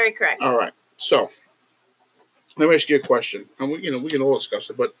 That's very correct. All right. So let me ask you a question, and we can all discuss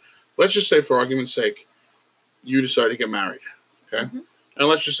it. But let's just say, for argument's sake, you decide to get married, okay? Mhm. And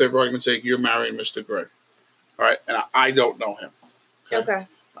let's just say, for argument's sake, you're marrying Mr. Gray, all right? And I don't know him. Okay.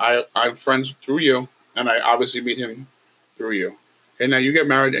 I'm friends through you, and I obviously meet him through you. Okay, now you get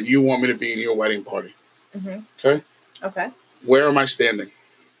married, and you want me to be in your wedding party. Mhm. Okay. Okay. Where am I standing?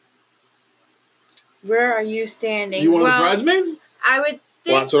 Where are you standing? You one of the bridesmaids? I would Well,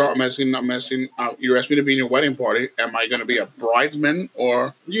 think. that's what I'm asking. You asked me to be in your wedding party. Am I going to be a bridesman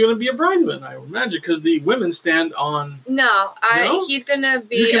or? You're gonna be a bridesman, I would imagine, because the women stand on. No, No? he's gonna You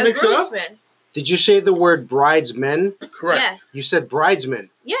be can a mix it up? groomsman. Did you say the word bridesmen? Correct. Yes. You said bridesmen.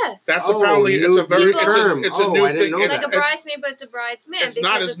 Yes. That's Oh, apparently it's a very new it's a, term. it's a Oh, new I didn't thing. know It's, Like a that. bridesmaid, but it's a bridesman it's because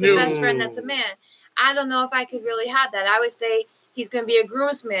not as it's new. a best friend that's a man. I don't know if I could really have that. I would say he's going to be a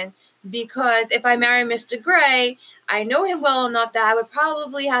groomsman because if I marry Mr. Gray, I know him well enough that I would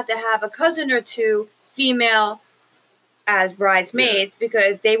probably have to have a cousin or two female as bridesmaids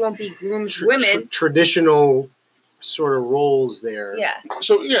because they won't be groomswomen. Traditional sort of roles there. Yeah.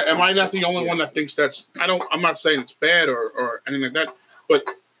 So yeah, am I not the only one that thinks that's? I'm not saying it's bad or anything like that, but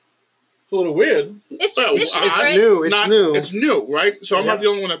It's a little weird. It's Well, just, it's I- right. New. It's new. It's new, right? So I'm Yeah. not the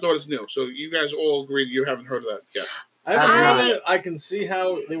only one that thought it's new. So you guys all agree you haven't heard of that yet. I haven't I- heard of it. I can see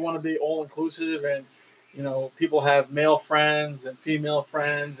how they want to be all inclusive, and people have male friends and female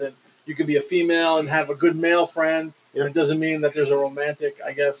friends, and you can be a female and have a good male friend. Yep. And it doesn't mean that there's a romantic,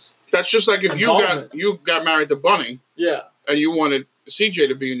 I guess. That's just like if Involvement. you got married to Bunny Yeah, and you wanted CJ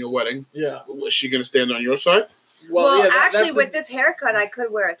to be in your wedding. yeah. Was she going to stand on your side? Well, yeah, actually, that's with this haircut, I could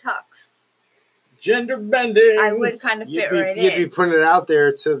wear a tux. gender bending. I would kind of fit right You'd be in. putting it out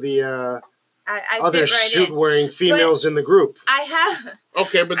there to the I other fit right in. suit-wearing females in the group. I have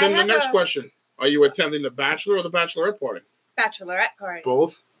Okay, but then I the have next a- question: are you attending the bachelor or the bachelorette party? bachelorette party.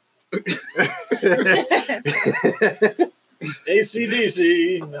 Both.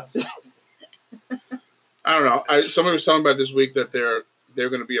 ACDC. No. I don't know. Somebody was telling about this week that they're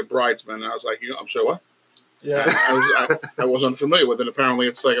going to be a bridesman, and I was like, I'm sorry, what? Yeah. I was unfamiliar with it. Apparently,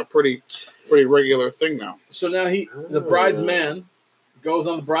 it's like a pretty regular thing now. So now the bridesman goes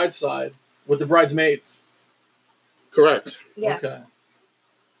on the bride's side with the bridesmaids. Correct. Yeah. Okay.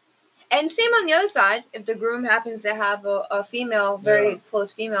 And same on the other side. If the groom happens to have a female, very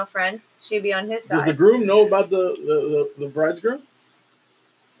close female friend, she'd be on his Does the side. groom know about the bridegroom?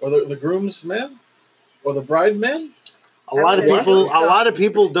 Or the groom's man? Or the bride man? A lot of would people, assume so. a lot of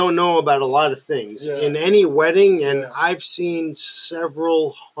people don't know about a lot of things Yeah. in any wedding, and Yeah. I've seen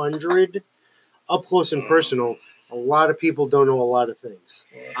several hundred up close and personal. A lot of people don't know a lot of things.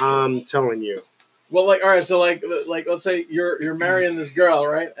 I'm telling you. Well, all right, so let's say you're marrying this girl,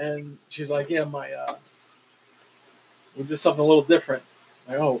 right? And she's like, yeah, we did something a little different.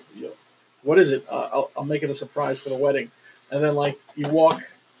 Like, oh, what is it? I'll make it a surprise for the wedding. And then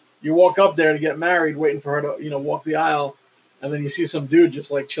you walk up there to get married, waiting for her to walk the aisle, and then you see some dude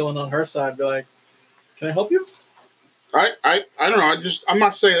just chilling on her side. Be like, can I help you? I don't know. I'm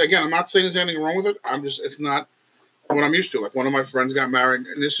not saying there's anything wrong with it. It's not what I'm used to. Like one of my friends got married,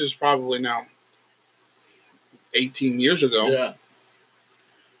 and this is probably now 18 years ago. Yeah.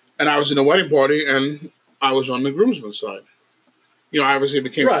 And I was in a wedding party, and I was on the groomsman's side. I obviously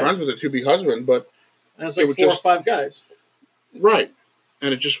became Right. friends with the to-be husband, but And it's It was 4 just- or 5 guys. right.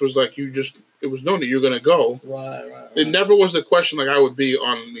 And it just was like it was known that you're going to go. Right. It never was the question like I would be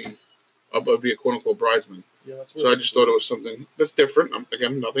I would be a quote unquote bridesman. Yeah, that's So I just thought it was something that's different.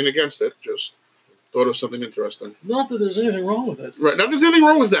 Again, nothing against it. Just thought it was something interesting. Not that there's anything wrong with it. Right. Now, there's anything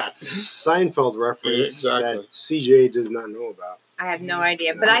wrong with that. Seinfeld reference Exactly. that CJ does not know about. I have no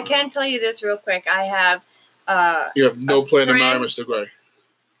idea, but I can tell you this real quick. I have You have no A plan to marry friend- Mr. Gray.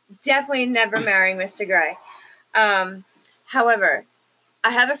 definitely never marrying Mr. Gray. However, I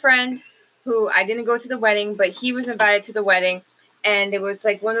have a friend who I didn't go to the wedding, but he was invited to the wedding, and it was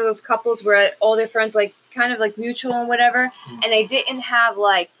one of those couples where all their friends kind of mutual and whatever, and they didn't have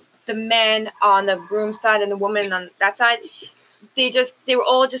the men on the groom side and the woman on that side. They were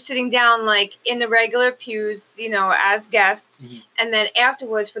all just sitting down in the regular pews, as guests, Mhm. and then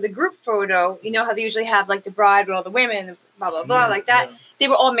afterwards for the group photo, how they usually have the bride with all the women, and blah blah blah, like that. Yeah. They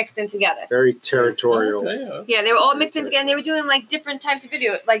were all mixed in together. Very territorial. Okay, yeah. Yeah, they were all mixed in together, and they were doing different types of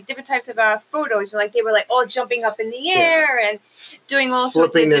video, different types of photos. They were all jumping up in the air and doing all sorts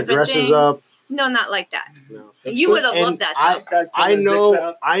of Flipping their different dresses things. up. No, not like that. No. You would have And loved that. I- Though. Guys I pulling their dicks know.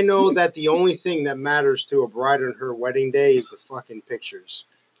 out. I know that the only thing that matters to a bride on her wedding day is the fucking pictures.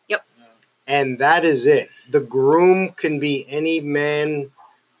 Yep. And that is it. The groom can be any man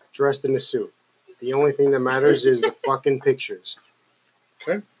dressed in a suit. The only thing that matters is the fucking pictures.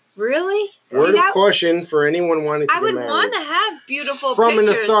 Really? Word See, of that, caution for anyone wanting to I get would married. want to have beautiful From pictures,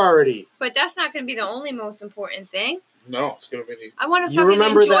 an authority. but that's not going to be the only most important thing. No, it's gonna be the. I want to You fucking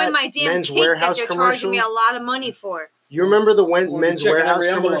remember enjoy that my damn Men's cake that Warehouse they're charging me a commercial? lot of money for. You remember the Well, Men's you're checking Warehouse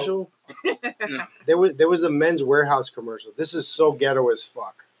every envelope. commercial? There was a Men's Warehouse commercial. This is so ghetto as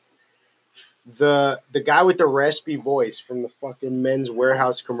fuck. The guy with the raspy voice from the fucking Men's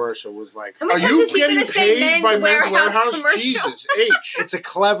Warehouse commercial was like, How many Are times you is he getting gonna say paid by Men's Warehouse? commercial? Jesus H. it's a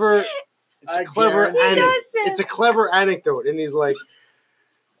clever I anecdote. guarantee it. It's a clever anecdote, and he's like,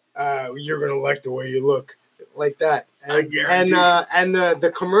 "You're gonna like the way you look," like that. I guarantee. And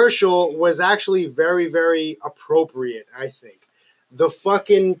the commercial was actually very, very appropriate. I think the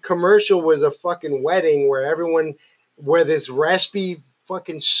fucking commercial was a fucking wedding where this raspy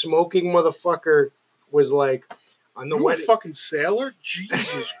fucking smoking motherfucker was like on the You a wedding. fucking sailor?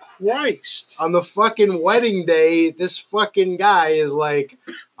 Jesus Christ! On the fucking wedding day, this fucking guy is like,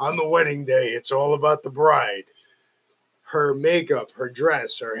 on the wedding day, it's all about the bride. Her makeup, her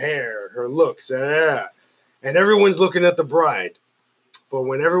dress, her hair, her looks, and everyone's looking at the bride. But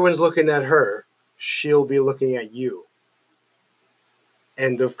when everyone's looking at her, she'll be looking at you.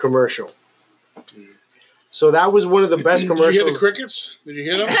 End of commercial. So that was one of the best commercials. Did you hear the crickets? Did you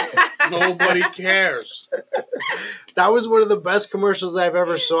hear them? Nobody cares. That was one of the best commercials I've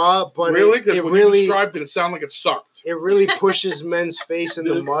ever saw. But Really? Because it when really, you described it, it sounded like it sucked. it really pushes men's face in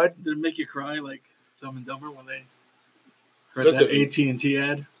the mud. Did it make you cry like Dumb and Dumber when they heard Look that at me. AT&T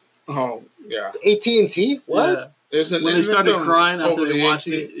ad? Oh, yeah. AT&T? What? Yeah. When they started crying after they watched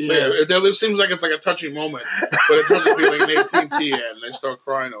it, yeah. It seems like it's like a touching moment, but it turns out to be like an AT&T ad, and they start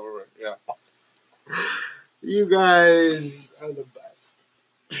crying over it. Yeah. You guys are the best.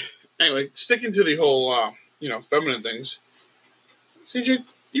 Anyway, sticking to the whole, feminine things. CJ,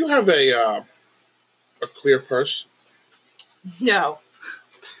 you have a clear purse. No.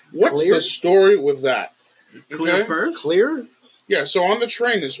 What's Clear? the story with that? Clear purse? Clear? Yeah. So on the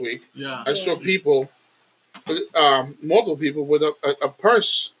train this week, Yeah. I saw people, multiple people with a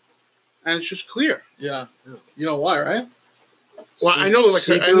purse, and it's just clear. Yeah. You know why, right? Well, I know,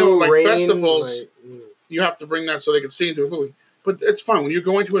 rain, festivals, like, you have to bring that so they can see into it quickly. But it's fine when you're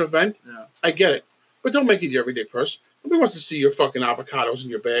going to an event. Yeah. I get it, but don't make it your everyday purse. Nobody wants to see your fucking avocados in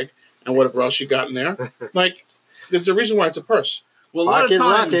your bag and whatever else you got in there. Like, there's a reason why it's a purse. Well, a lot of Pocket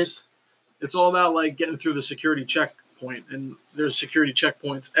times rocket. it's all about like getting through the security checkpoint, and there's security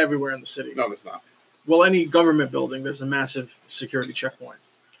checkpoints everywhere in the city. No, there's not. Well, any government building, there's a massive security checkpoint.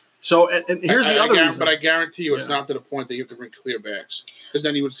 So, and here's the other reason. But I guarantee you, it's Yeah. not to the point that you have to bring clear bags, because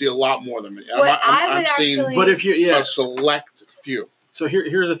then you would see a lot more than me. What I I'm would seeing actually- But if you, a select few. So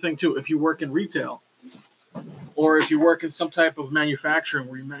here's the thing too. If you work in retail, or if you work in some type of manufacturing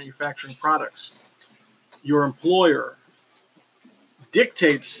where you're manufacturing products, your employer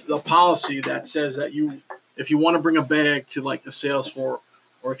dictates the policy that says that if you want to bring a bag to like the sales floor,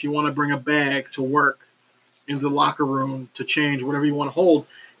 or if you want to bring a bag to work into the locker room to change whatever you want to hold,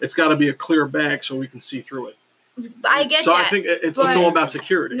 it's got to be a clear bag so we can see through it. I get So that. I think it's but- all about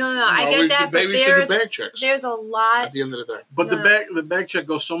security. No, I get that, but Babies can do there's bag checks there's a lot. at the end of the day. But No. the bag check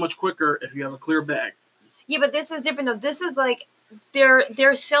goes so much quicker if you have a clear bag. Yeah, but this is different though. This is like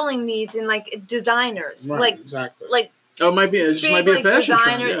they're selling these in like designers, Right, exactly. like Oh, it might be. It just big might be a like fashion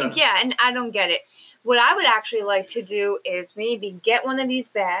designers. trend. Yeah. And I don't get it. What I would actually like to do is maybe get one of these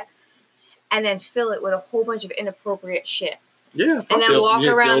bags and then fill it with a whole bunch of inappropriate shit, Yeah. and then walk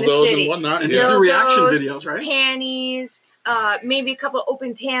around the dildos city. and whatnot. And Yeah. just do reaction Dildos, videos, right? Panties, maybe a couple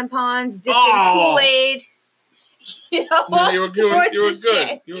open tampons dipped Oh. in Kool-Aid. You know, Yeah, all you were sorts of good.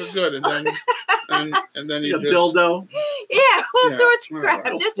 shit. You were good, and then You you got just dildo, Yeah, all Yeah, sorts of all crap,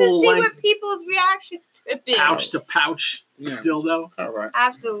 right. just to Full see length what people's reactions would be. pouch to pouch yeah. dildo. All right.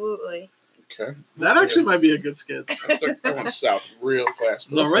 Absolutely. Okay. That actually might be a good skit. That went south real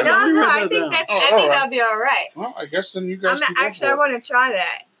fast. No, right? No, Let me write I that think down. that's, Oh, I all think right. that'll be all right. Well, I guess then you guys can go I for it. want to try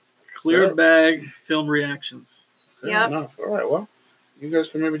that. Clear Fair. bag film reactions. Fair Yep. enough. All right. Well, you guys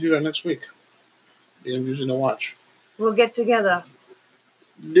can maybe do that next week. I'm using the watch. We'll get together.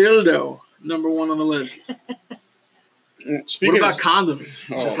 Dildo, number one on the list. Speaking What about of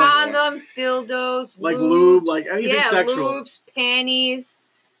condoms? Oh, Just like- Condoms, dildos, Like lubes, lube, like anything yeah, sexual. lubes, panties,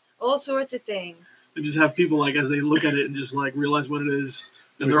 all sorts of things. And just have people like as they look at it and just like realize what it is,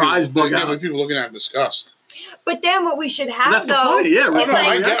 and with their people- eyes bug yeah, out. with people looking at it in disgust. But then what we should have That's the though, point. Yeah, Oh, It's no, like-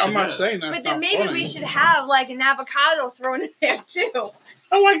 I get. I'm reaction, not yeah. saying that's but then not maybe funny. we should have like an avocado thrown in there too.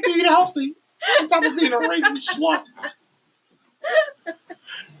 I like to eat healthy. On top of being a raging slut.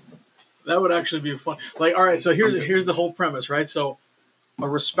 That would actually be fun. Like, all right, so here's the whole premise, right? So, a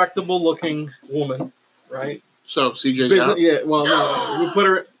respectable looking woman, right? So CJ's Business, out. yeah. Well, no, we put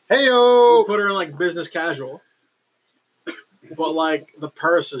her. We Heyo. put her in like business casual, but like the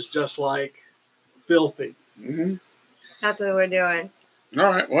purse is just like filthy. Mm-hmm. That's what we're doing. All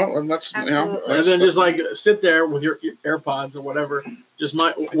right. Well, and let's Absolutely. And then just like sit there with your AirPods or whatever. Just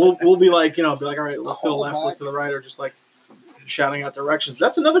we'll be like, be like, all right, look to the left, look to the right, or just like shouting out directions.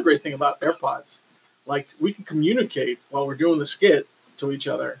 That's another great thing about AirPods. Like we can communicate while we're doing the skit to each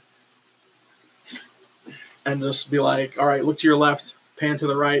other, and just be like, all right, look to your left, pan to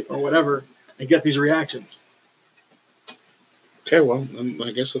the right, or whatever, and get these reactions. Okay. Well, then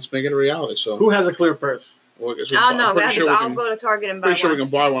I guess let's make it a reality. So Who has a clear purse? well, I guess I don't know. I'll we go to Target and buy pretty sure we one. can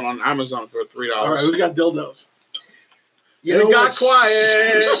buy one on Amazon for $3. All right, who's got dildos? You know It got what's-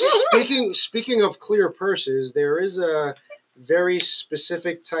 quiet. Speaking of clear purses, there is a very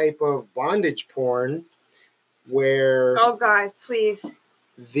specific type of bondage porn where Oh God, please.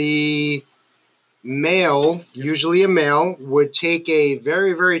 the male, usually a male, would take a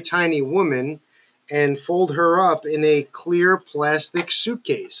very, very tiny woman and fold her up in a clear plastic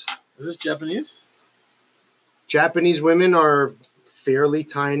suitcase. Is this Japanese? Japanese women are fairly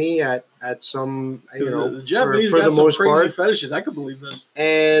tiny at some, The Japanese for got the some most crazy part. fetishes. I could believe this.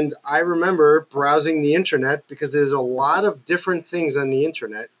 And I remember browsing the internet because there's a lot of different things on the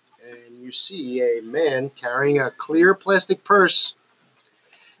internet. And you see a man carrying a clear plastic purse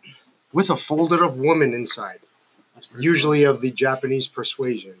with a folded up woman inside, That's pretty usually of the Japanese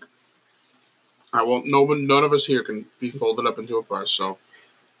persuasion. All right. Well, none of us here can be folded up into a purse. So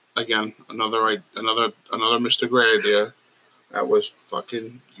again, another Mr. Gray idea. That was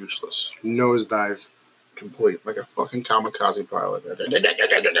fucking useless. Nosedive. Complete. Like a fucking kamikaze pilot.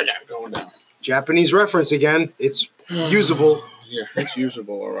 Going down. Japanese reference again. It's usable. Yeah, it's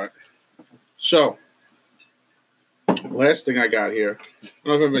usable, all right. So, last thing I got here. I don't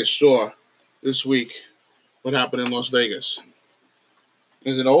know if everybody saw this week what happened in Las Vegas.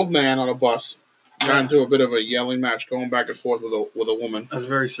 There's an old man on a bus got into a bit of a yelling match going back and forth with a woman. That's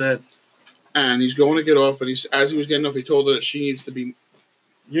very sad. And he's going to get off, and as he was getting off, he told her that she needs to be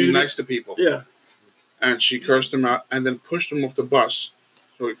nice to people. Yeah. And she cursed him out and then pushed him off the bus.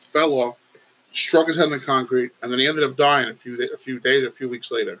 So he fell off, struck his head in the concrete, and then he ended up dying a few weeks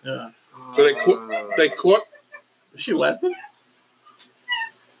later. Yeah. So they caught. Is she laughing?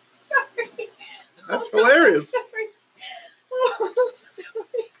 That's hilarious.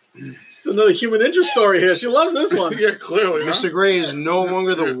 It's another human interest story here. She loves this one. Yeah, clearly. Huh? Mr. Gray is no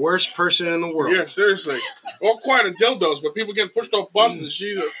longer the worst person in the world. Yeah, seriously. All quiet and dildos, but people getting pushed off buses.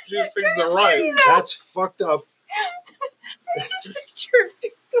 She thinks it's a riot. That's fucked up.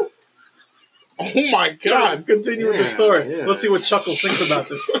 Oh my God. Continue with the Yeah, story. yeah. Let's see what Chuckles thinks about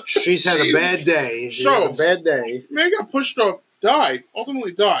this. She's had a bad day. She's So- had a bad day. Man got pushed off,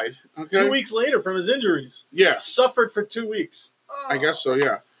 ultimately died. Okay. 2 weeks later from his injuries. Yes, Suffered for 2 weeks. I guess so,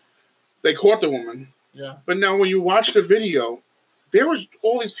 yeah. They caught the woman. Yeah. But now when you watch the video, there was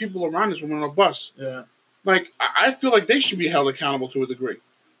all these people around this woman on a bus. Yeah. Like, I feel like they should be held accountable to a degree.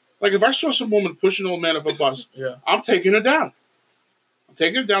 Like, if I saw some woman push an old man off a bus, Yeah. I'm taking her down. I'm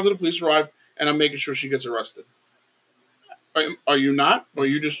taking her down to the police arrive, and I'm making sure she gets arrested. Are you not? Or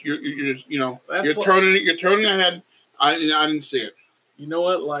you're just That's turning it. You're turning your head. I didn't see it. You know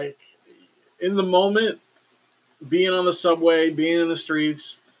what? Like, in the moment, being on the subway, being in the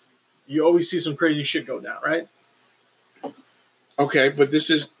streets, you always see some crazy shit go down, right? Okay, but this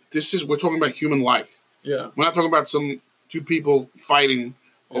is we're talking about human life. Yeah. We're not talking about some two people fighting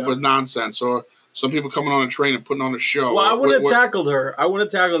over nonsense or some people coming on a train and putting on a show. Well, I What- wouldn't have what- tackled her. I would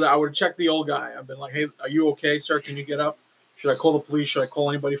have checked the old guy. I've been like, hey, are you okay, sir? Can you get up? Should I call the police? Should I call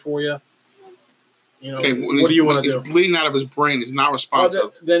anybody for you? You know, Okay, what do you want to do? He's bleeding out of his brain. He's not Oh,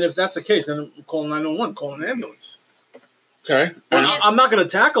 responsive. then if that's the case, then I'm calling 911, calling an ambulance. Okay. But I'm not going to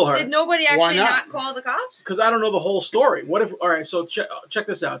tackle her Did nobody Why actually not? not call the cops? because I don't know the whole story. What if? All right, so check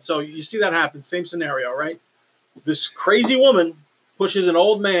this out. So you see that happen, same scenario, right? This crazy woman pushes an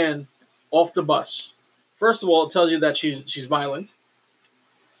old man off the bus. First of all, it tells you that she's violent.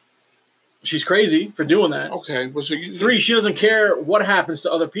 She's crazy for doing that. Okay. Well, so you 3, she doesn't care what happens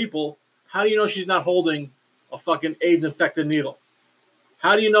to other people. How do you know she's not holding a fucking AIDS infected needle?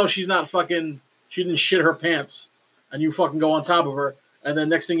 How do you know she's not fucking, she didn't shit her pants and you fucking go on top of her and then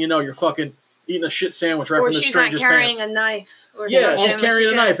next thing you know you're fucking eating a shit sandwich right Or from the she's not stranger's carrying pants. a knife. Or Yeah, something she's carrying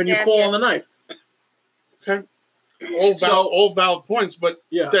a when knife and you stab fall on the knife. all valid points, but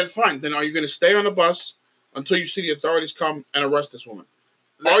Yeah. then fine. Then are you going to stay on the bus until you see the authorities come and arrest this woman?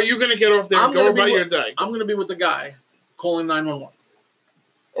 Or are you going to get off there and I'm go gonna be about your with- day? I'm going to be with the guy calling 911.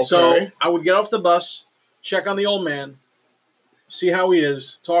 Okay. So I would get off the bus, check on the old man, see how he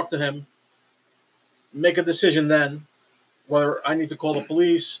is, talk to him, make a decision then. whether I need to call the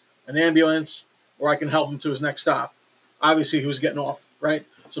police, an ambulance, or I can help him to his next stop. Obviously, he was getting off, right?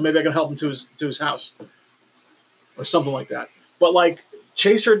 So maybe I can help him to his house or something like that. But like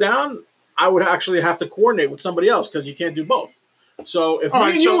chase her down, I would actually have to coordinate with somebody else because you can't do both. So if me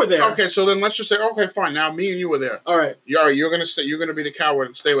and you were there, okay, so then let's just say, okay, fine. Now me and you were there. all right. You're gonna stay. You're gonna be the coward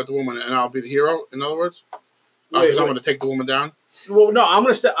and stay with the woman, and I'll be the hero. In other words, because I'm gonna take the woman down. Well, no, I'm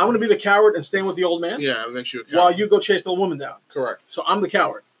gonna be the coward and staying with the old man. Yeah, that makes you a coward. While you go chase the woman down. Correct. So I'm the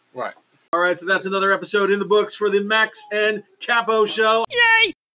coward. Right. All right, so that's another episode in the books for the Max and Capo Show.